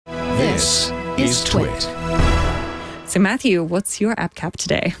This is TWiT. So Matthew, what's your app cap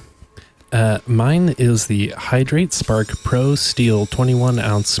today? Mine is the HidrateSpark Pro Steel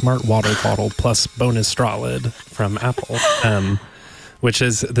 21-ounce smart water bottle plus bonus straw lid from Apple,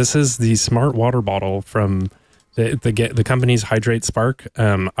 this is the smart water bottle from the company's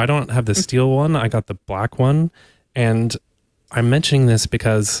HidrateSpark. I don't have the steel one. I got the black one. And I'm mentioning this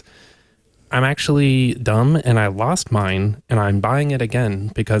because I'm actually dumb and I lost mine and I'm buying it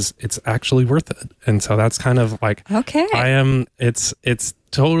again because it's actually worth it. And so that's kind of like, okay. It's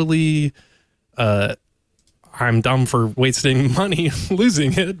totally, I'm dumb for wasting money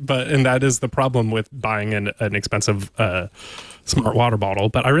losing it, and that is the problem with buying an expensive smart water bottle.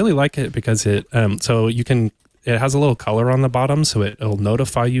 But I really like it because it has a little color on the bottom, so it'll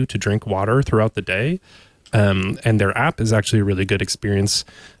notify you to drink water throughout the day. And their app is actually a really good experience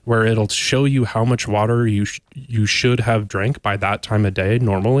where it'll show you how much water you should have drank by that time of day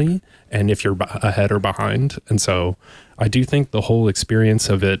normally, and if you're ahead or behind. And so I do think the whole experience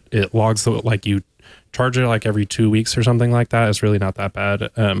of it logs like you charge it like every 2 weeks or something like that. It's really not that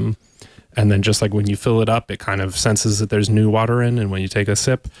bad. And then just like when you fill it up, it kind of senses that there's new water in. And when you take a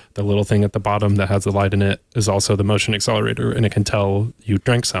sip, the little thing at the bottom that has the light in it is also the motion accelerator, and it can tell you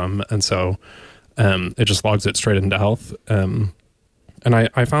drank some. And so it just logs it straight into health. And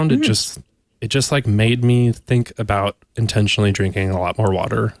I found it just like made me think about intentionally drinking a lot more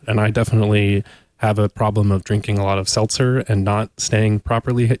water. And I definitely have a problem of drinking a lot of seltzer and not staying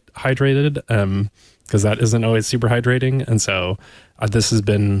properly hydrated, because that isn't always super hydrating. And so this has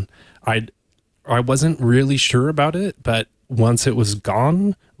been, I wasn't really sure about it, but once it was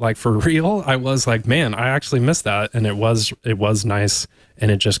gone, like for real, I was like, man, I actually missed that. And it was nice.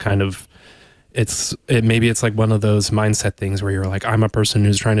 And it just kind of, maybe it's like one of those mindset things where you're like, I'm a person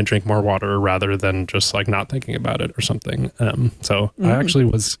who's trying to drink more water rather than just like not thinking about it or something. I actually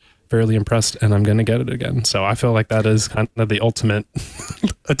was fairly impressed, and I'm going to get it again. So I feel like that is kind of the ultimate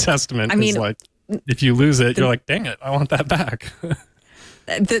testament. I mean, like if you lose it, you're like, dang it, I want that back.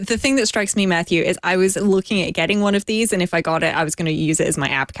 The thing that strikes me, Matthew, is I was looking at getting one of these, and if I got it, I was going to use it as my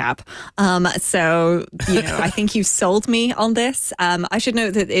app cap. So, I think you sold me on this. I should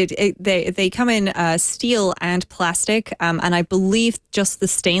note that they come in steel and plastic, and I believe just the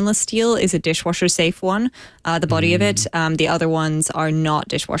stainless steel is a dishwasher safe one. The body of it, the other ones are not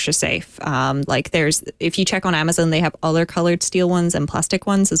dishwasher safe. If you check on Amazon, they have other colored steel ones and plastic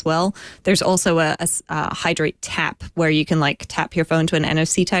ones as well. There's also a Hydrate tap where you can like tap your phone to an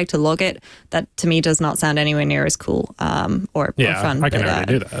NFC tag to log it. That to me does not sound anywhere near as cool or fun. I can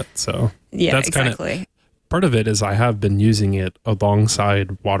already do that. So yeah, that's exactly. Part of it is I have been using it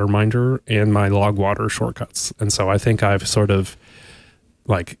alongside Waterminder and my log water shortcuts. And so I think I've sort of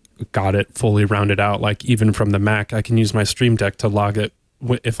like got it fully rounded out. Like even from the Mac, I can use my Stream Deck to log it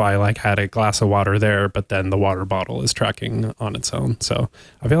if I like had a glass of water there, but then the water bottle is tracking on its own. So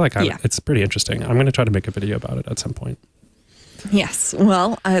I feel like it's pretty interesting. I'm going to try to make a video about it at some point. Yes.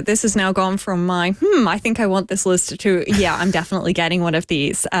 Well, this has now gone from my, I think I want this list to, yeah, I'm definitely getting one of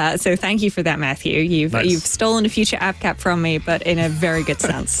these. So thank you for that, Matthew. You've stolen a future app cap from me, but in a very good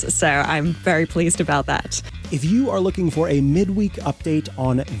sense. So I'm very pleased about that. If you are looking for a midweek update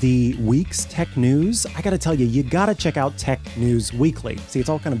on the week's tech news, I gotta tell you, you gotta check out Tech News Weekly. See, it's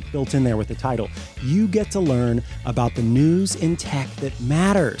all kind of built in there with the title. You get to learn about the news in tech that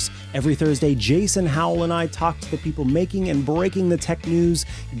matters. Every Thursday, Jason Howell and I talk to the people making and breaking the tech news,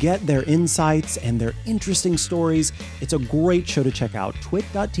 get their insights and their interesting stories. It's a great show to check out,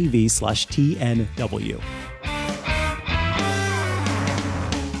 twit.tv/TNW.